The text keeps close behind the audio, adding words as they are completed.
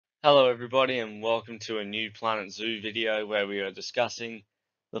Hello everybody and welcome to a new Planet Zoo video where we are discussing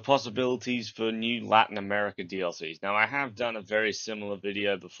the possibilities for new Latin America DLCs. Now I have done a very similar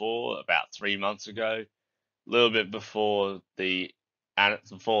video before, about 3 months ago, a little bit before the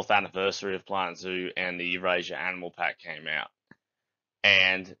 4th anniversary of Planet Zoo and the Eurasia Animal Pack came out.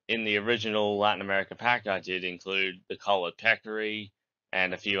 And in the original Latin America pack I did include the collared peccary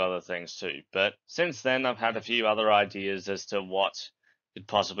and a few other things too. But since then I've had a few other ideas as to what could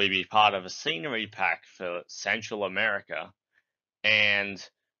possibly be part of a scenery pack for Central America and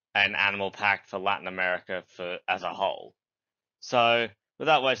an animal pack for Latin America as a whole. So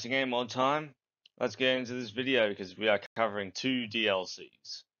without wasting any more time, let's get into this video because we are covering two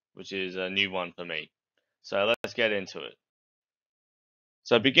DLCs, which is a new one for me. So let's get into it.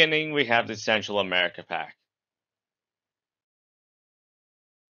 So beginning, we have the Central America pack.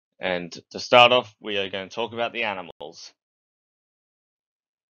 And to start off, we are going to talk about the animals.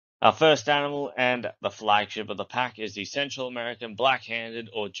 Our first animal and the flagship of the pack is the Central American black-handed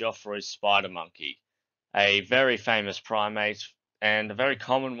or Geoffroy's spider monkey, a very famous primate and a very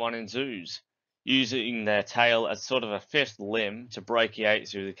common one in zoos, using their tail as sort of a fifth limb to brachiate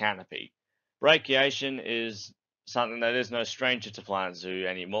through the canopy. Brachiation is something that is no stranger to Planet Zoo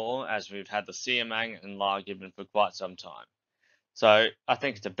anymore, as we've had the siamang and lyre gibbon for quite some time. So I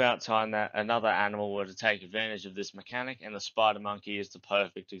think it's about time that another animal were to take advantage of this mechanic, and the spider monkey is the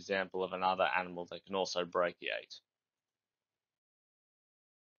perfect example of another animal that can also brachiate.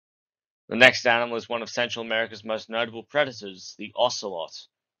 The next animal is one of Central America's most notable predators, the ocelot,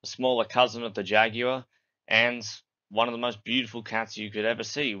 a smaller cousin of the jaguar, and one of the most beautiful cats you could ever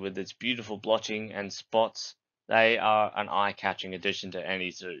see, with its beautiful blotching and spots. They are an eye-catching addition to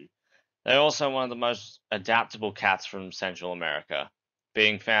any zoo. They're also one of the most adaptable cats from Central America,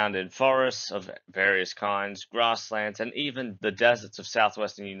 being found in forests of various kinds, grasslands, and even the deserts of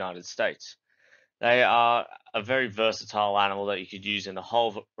southwestern United States. They are a very versatile animal that you could use in a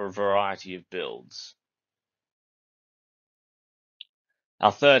whole variety of builds.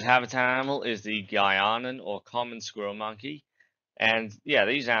 Our third habitat animal is the Guianan or common squirrel monkey. And yeah,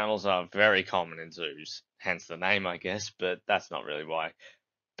 these animals are very common in zoos, hence the name, I guess, but that's not really why.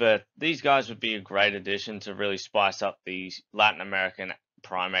 But these guys would be a great addition to really spice up the Latin American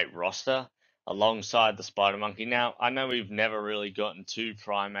primate roster alongside the spider monkey. Now, I know we've never really gotten two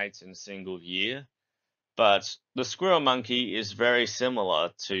primates in a single year, but the squirrel monkey is very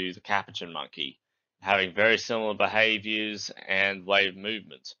similar to the capuchin monkey, having very similar behaviors and way of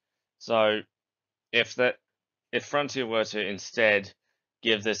movement. So if that if Frontier were to instead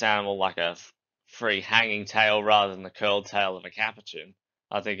give this animal like a free hanging tail rather than the curled tail of a capuchin,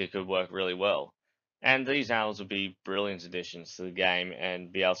 I think it could work really well. And these animals would be brilliant additions to the game and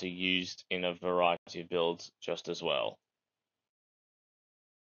be able to be used in a variety of builds just as well.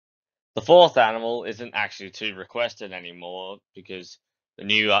 The fourth animal isn't actually too requested anymore because the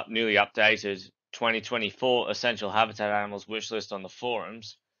newly updated 2024 Essential Habitat Animals wishlist on the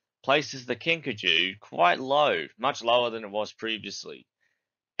forums places the kinkajou quite low, much lower than it was previously.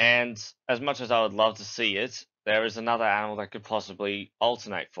 And as much as I would love to see it, there is another animal that could possibly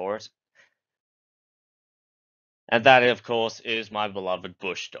alternate for it. And that, of course, is my beloved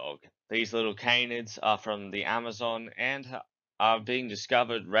bush dog. These little canids are from the Amazon and are being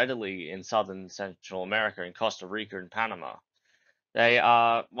discovered readily in southern Central America, in Costa Rica and Panama. They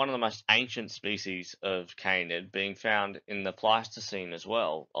are one of the most ancient species of canid, being found in the Pleistocene as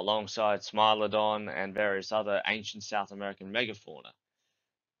well, alongside Smilodon and various other ancient South American megafauna.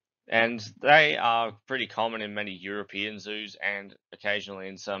 And they are pretty common in many European zoos and occasionally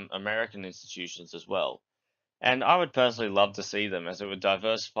in some American institutions as well. And I would personally love to see them, as it would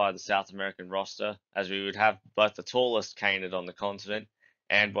diversify the South American roster, as we would have both the tallest canid on the continent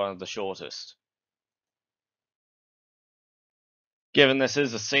and one of the shortest. Given this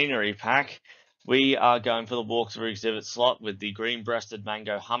is a scenery pack, we are going for the walkthrough exhibit slot with the green-breasted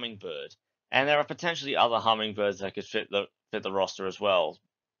mango hummingbird. And there are potentially other hummingbirds that could fit the roster as well,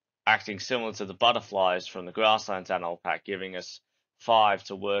 acting similar to the butterflies from the Grasslands Animal Pack, giving us 5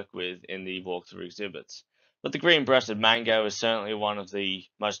 to work with in the walkthrough exhibits. But the green-breasted mango is certainly one of the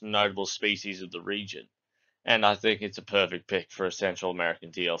most notable species of the region, and I think it's a perfect pick for a Central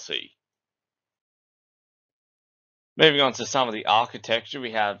American DLC. Moving on to some of the architecture,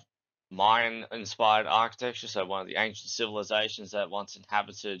 we have Mayan-inspired architecture, so one of the ancient civilizations that once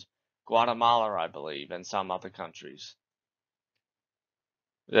inhabited Guatemala, I believe, and some other countries.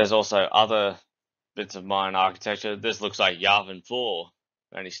 There's also other bits of Mayan architecture. This looks like Yavin 4.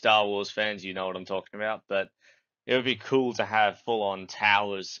 Any Star Wars fans, you know what I'm talking about. But it would be cool to have full-on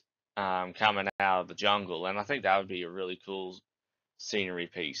towers coming out of the jungle, and I think that would be a really cool scenery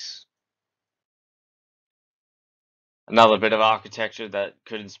piece. Another bit of architecture that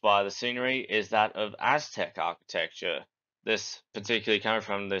could inspire the scenery is that of Aztec architecture. This particularly coming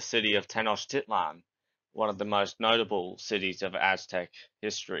from the city of Tenochtitlan, one of the most notable cities of Aztec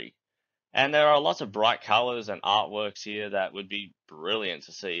history. And there are lots of bright colors and artworks here that would be brilliant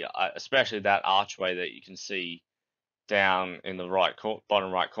to see, especially that archway that you can see down in the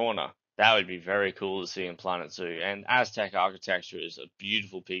bottom right corner. That would be very cool to see in Planet Zoo. And Aztec architecture is a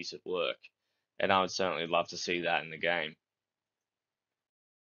beautiful piece of work, and I would certainly love to see that in the game.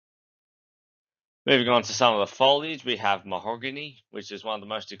 Moving on to some of the foliage, we have mahogany, which is one of the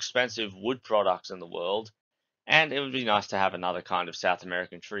most expensive wood products in the world, and it would be nice to have another kind of South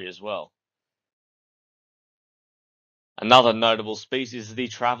American tree as well. Another notable species is the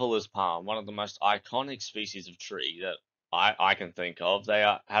traveler's palm, one of the most iconic species of tree that I can think of.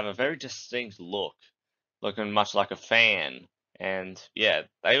 Have a very distinct look, looking much like a fan. And yeah,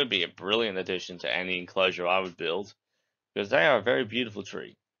 they would be a brilliant addition to any enclosure I would build because they are a very beautiful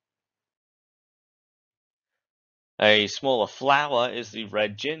tree. A smaller flower is the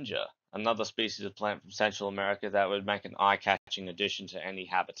red ginger, another species of plant from Central America that would make an eye-catching addition to any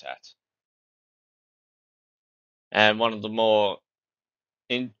habitat. And one of the more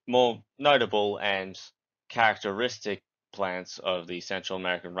notable and characteristic plants of the Central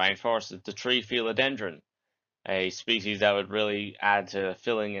American rainforest is the tree philodendron, a species that would really add to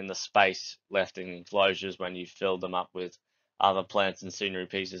filling in the space left in enclosures when you fill them up with other plants and scenery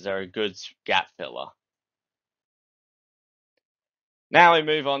pieces. They're a good gap filler. Now we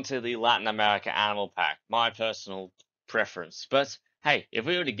move on to the Latin America Animal Pack, my personal preference. But hey, if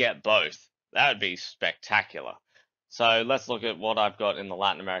we were to get both, that would be spectacular. So let's look at what I've got in the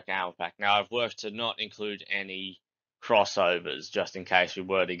Latin America Animal Pack. Now I've worked to not include any crossovers, just in case we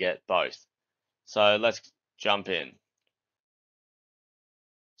were to get both. So let's jump in.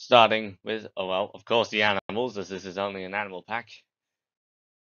 Starting with, oh well, of course the animals, as this is only an animal pack.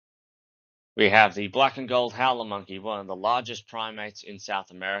 We have the black and gold howler monkey, one of the largest primates in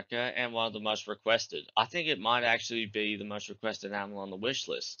South America and one of the most requested. I think it might actually be the most requested animal on the wish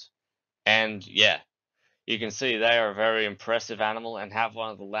list. And yeah, you can see they are a very impressive animal and have one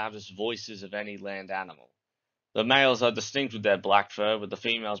of the loudest voices of any land animal. The males are distinct with their black fur, with the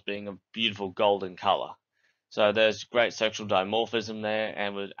females being a beautiful golden color. So there's great sexual dimorphism there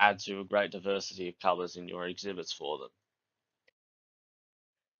and would add to a great diversity of colors in your exhibits for them.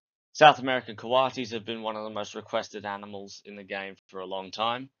 South American coatis have been one of the most requested animals in the game for a long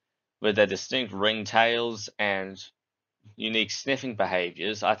time. With their distinct ring tails and unique sniffing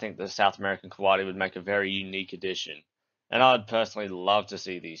behaviors, I think the South American coati would make a very unique addition. And I'd personally love to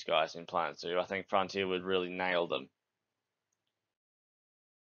see these guys in Planet Zoo. I think Frontier would really nail them.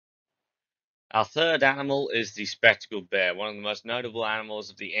 Our third animal is the spectacled bear, one of the most notable animals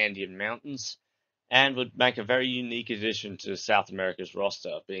of the Andean mountains, and would make a very unique addition to South America's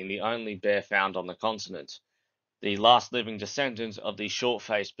roster, being the only bear found on the continent. The last living descendant of the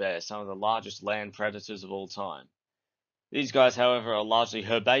short-faced bear, some of the largest land predators of all time. These guys, however, are largely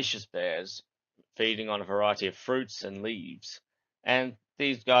herbaceous bears, feeding on a variety of fruits and leaves. And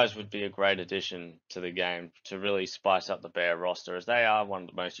these guys would be a great addition to the game to really spice up the bear roster, as they are one of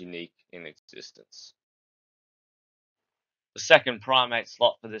the most unique in existence. The second primate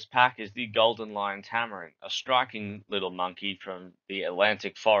slot for this pack is the golden lion tamarin, a striking little monkey from the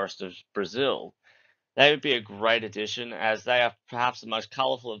Atlantic forest of Brazil. They would be a great addition, as they are perhaps the most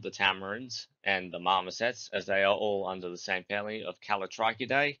colorful of the tamarins and the marmosets, as they are all under the same family of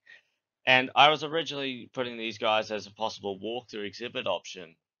Callitrichidae. And I was originally putting these guys as a possible walkthrough exhibit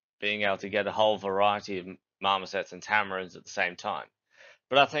option, being able to get a whole variety of marmosets and tamarins at the same time.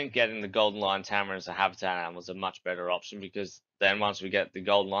 But I think getting the golden lion tamarin as a habitat animal is a much better option, because then once we get the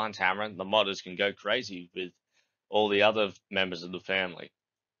golden lion tamarin, the modders can go crazy with all the other members of the family.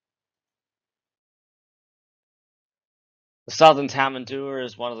 The southern tamandua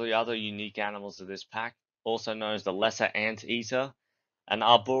is one of the other unique animals of this pack, also known as the lesser anteater, an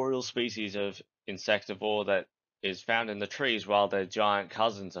arboreal species of insectivore that is found in the trees while their giant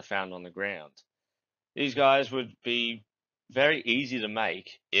cousins are found on the ground. These guys would be very easy to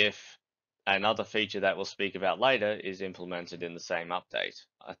make if another feature that we'll speak about later is implemented in the same update.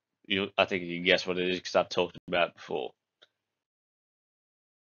 I think you can guess what it is because I've talked about it before.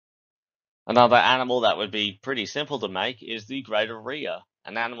 Another animal that would be pretty simple to make is the greater rhea,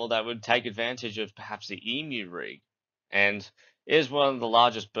 an animal that would take advantage of perhaps the emu rig, and is one of the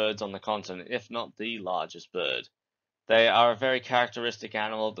largest birds on the continent, if not the largest bird. They are a very characteristic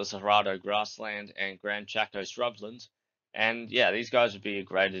animal of the Cerrado grassland and Gran Chaco shrubland, and yeah, these guys would be a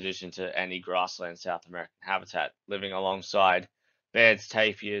great addition to any grassland South American habitat, living alongside bears,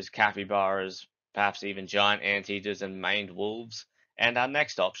 tapirs, capybaras, perhaps even giant anteaters and maned wolves. And our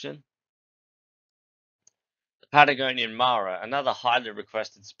next option, the Patagonian mara, another highly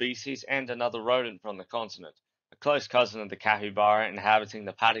requested species and another rodent from the continent, a close cousin of the capybara inhabiting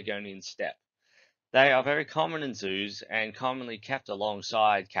the Patagonian steppe. They are very common in zoos and commonly kept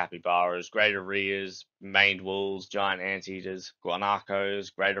alongside capybaras, greater rheas, maned wolves, giant anteaters,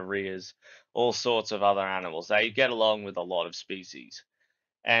 guanacos, greater rheas, all sorts of other animals. They get along with a lot of species.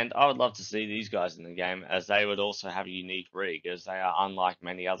 And I would love to see these guys in the game, as they would also have a unique rig, as they are unlike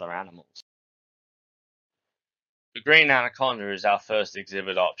many other animals. The green anaconda is our first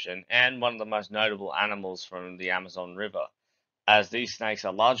exhibit option, and one of the most notable animals from the Amazon River, as these snakes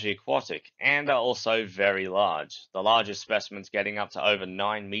are largely aquatic and are also very large, the largest specimens getting up to over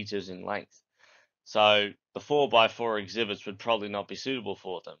 9 meters in length. So the 4x4 exhibits would probably not be suitable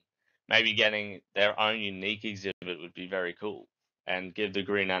for them. Maybe getting their own unique exhibit would be very cool and give the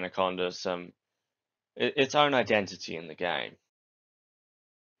green anaconda its own identity in the game.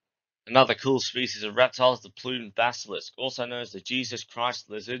 Another cool species of reptile is the plumed basilisk, also known as the Jesus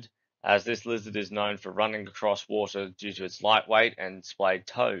Christ lizard, as this lizard is known for running across water due to its lightweight and splayed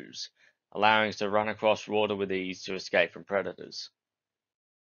toes, allowing it to run across water with ease to escape from predators.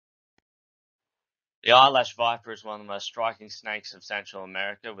 The eyelash viper is one of the most striking snakes of Central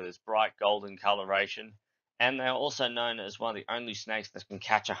America with its bright golden coloration, and they are also known as one of the only snakes that can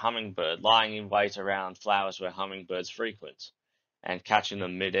catch a hummingbird lying in wait around flowers where hummingbirds frequent, and catching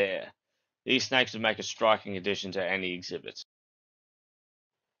them mid-air. These snakes would make a striking addition to any exhibit.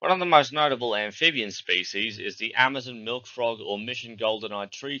 One of the most notable amphibian species is the Amazon milk frog or mission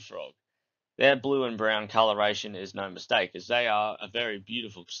golden-eyed tree frog. Their blue and brown coloration is no mistake, as they are a very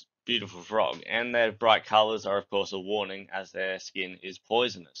beautiful frog, and their bright colors are of course a warning, as their skin is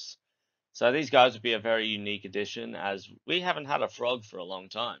poisonous. So these guys would be a very unique addition, as we haven't had a frog for a long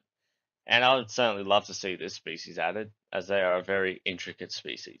time. And I would certainly love to see this species added, as they are a very intricate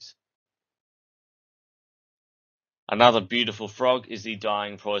species. Another beautiful frog is the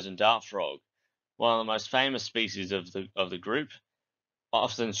dying poison dart frog, one of the most famous species of the group,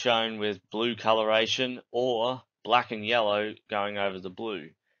 often shown with blue coloration or black and yellow going over the blue.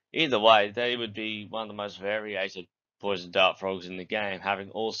 Either way, they would be one of the most variated poison dart frogs in the game, having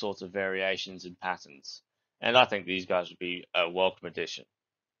all sorts of variations and patterns. And I think these guys would be a welcome addition.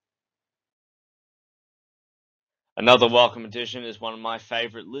 Another welcome addition is one of my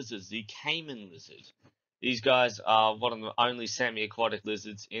favorite lizards, the caiman lizard. These guys are one of the only semi-aquatic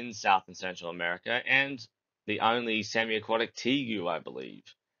lizards in South and Central America, and the only semi-aquatic tegu, I believe,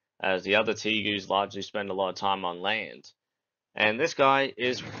 as the other tegus largely spend a lot of time on land. And this guy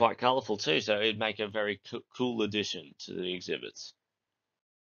is quite colorful too, so it'd make a very cool addition to the exhibits.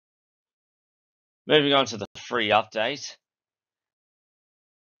 Moving on to the free update.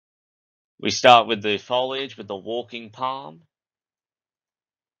 We start with the foliage with the walking palm,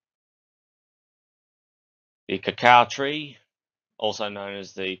 the cacao tree, also known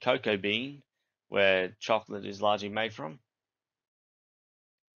as the cocoa bean, where chocolate is largely made from.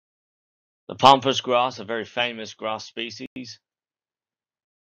 The pampas grass, a very famous grass species.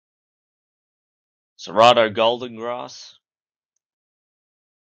 Cerrado golden grass.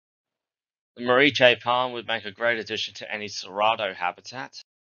 The moriche palm would make a great addition to any cerrado habitat.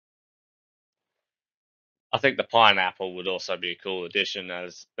 I think the pineapple would also be a cool addition,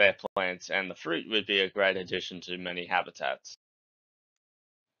 as their plants and the fruit would be a great addition to many habitats.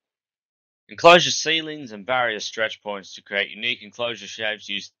 Enclosure ceilings and barrier stretch points to create unique enclosure shapes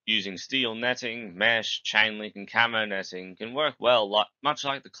using steel netting, mesh, chain link, and camo netting can work well, much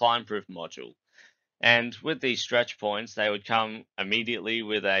like the climb-proof module. And with these stretch points, they would come immediately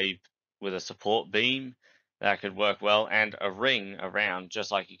with a support beam that could work well, and a ring around,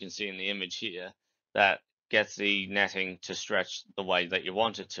 just like you can see in the image here, that gets the netting to stretch the way that you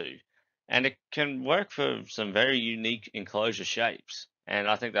want it to. And it can work for some very unique enclosure shapes. And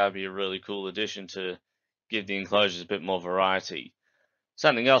I think that would be a really cool addition to give the enclosures a bit more variety.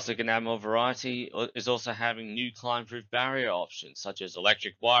 Something else that can add more variety is also having new climb-proof barrier options, such as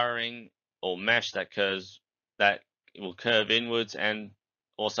electric wiring or mesh that will curve inwards and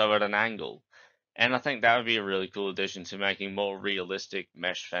also at an angle. And I think that would be a really cool addition to making more realistic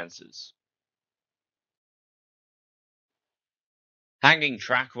mesh fences. Hanging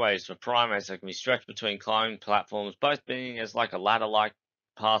trackways for primates that can be stretched between climbing platforms, both being as like a ladder-like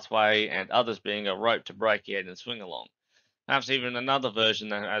pathway and others being a rope to break in and swing along. Perhaps even another version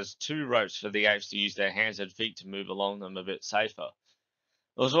that has two ropes for the apes to use their hands and feet to move along them a bit safer.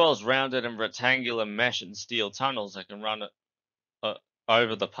 As well as rounded and rectangular mesh and steel tunnels that can run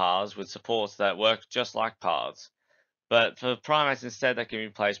over the paths with supports that work just like paths. but for primates instead, they can be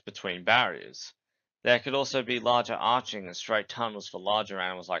placed between barriers. There could also be larger arching and straight tunnels for larger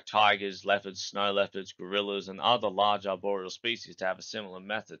animals like tigers, leopards, snow leopards, gorillas, and other large arboreal species to have a similar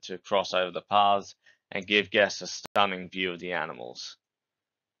method to cross over the paths and give guests a stunning view of the animals.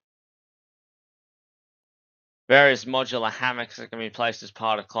 Various modular hammocks that can be placed as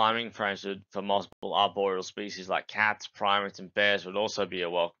part of climbing frames for multiple arboreal species like cats, primates, and bears would also be a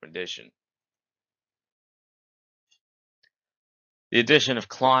welcome addition. The addition of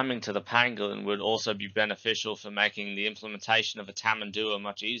climbing to the pangolin would also be beneficial for making the implementation of a tamandua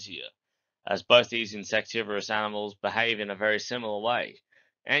much easier, as both these insectivorous animals behave in a very similar way.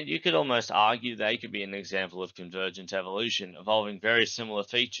 And you could almost argue they could be an example of convergent evolution, evolving very similar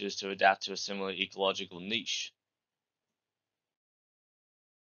features to adapt to a similar ecological niche.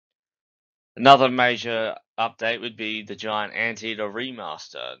 Another major update would be the giant anteater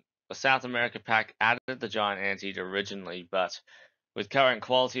remaster. The South America pack added the giant anteater originally, but with current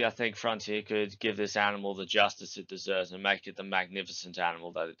quality, I think Frontier could give this animal the justice it deserves and make it the magnificent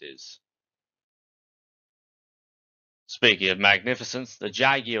animal that it is. Speaking of magnificence, the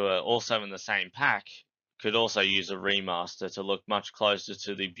Jaguar, also in the same pack, could also use a remaster to look much closer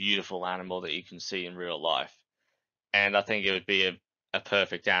to the beautiful animal that you can see in real life. And I think it would be a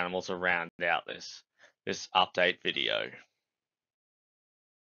perfect animal to round out this update video.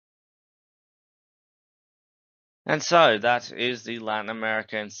 And so that is the Latin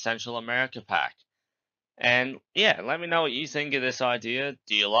America and Central America pack. And yeah, let me know what you think of this idea.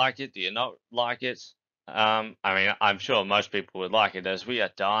 Do you like it? Do you not like it? I mean, I'm sure most people would like it, as we are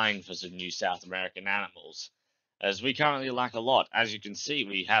dying for some new South American animals, as we currently lack a lot. As you can see,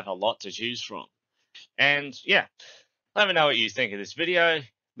 we have a lot to choose from. And yeah, let me know what you think of this video.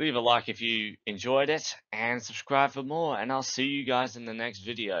 Leave a like if you enjoyed it, and subscribe for more. And I'll see you guys in the next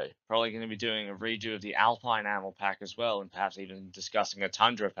video. Probably going to be doing a redo of the Alpine Animal Pack as well, and perhaps even discussing a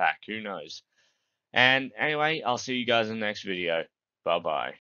Tundra Pack. Who knows? And anyway, I'll see you guys in the next video. Bye bye.